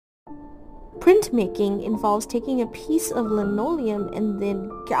Printmaking involves taking a piece of linoleum and then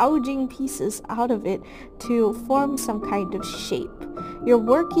gouging pieces out of it to form some kind of shape. You're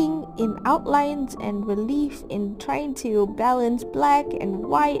working in outlines and relief in trying to balance black and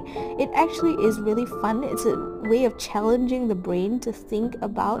white. It actually is really fun. It's a way of challenging the brain to think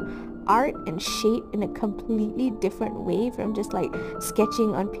about art and shape in a completely different way from just like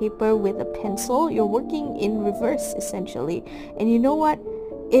sketching on paper with a pencil. You're working in reverse essentially. And you know what?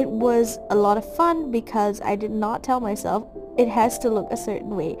 It was a lot of fun because I did not tell myself it has to look a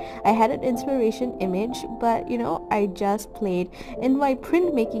certain way. I had an inspiration image, but I just played, and my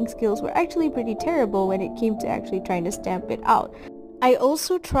printmaking skills were actually pretty terrible when it came to actually trying to stamp it out. I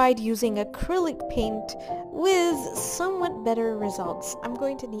also tried using acrylic paint with somewhat better results. I'm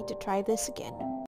going to need to try this again.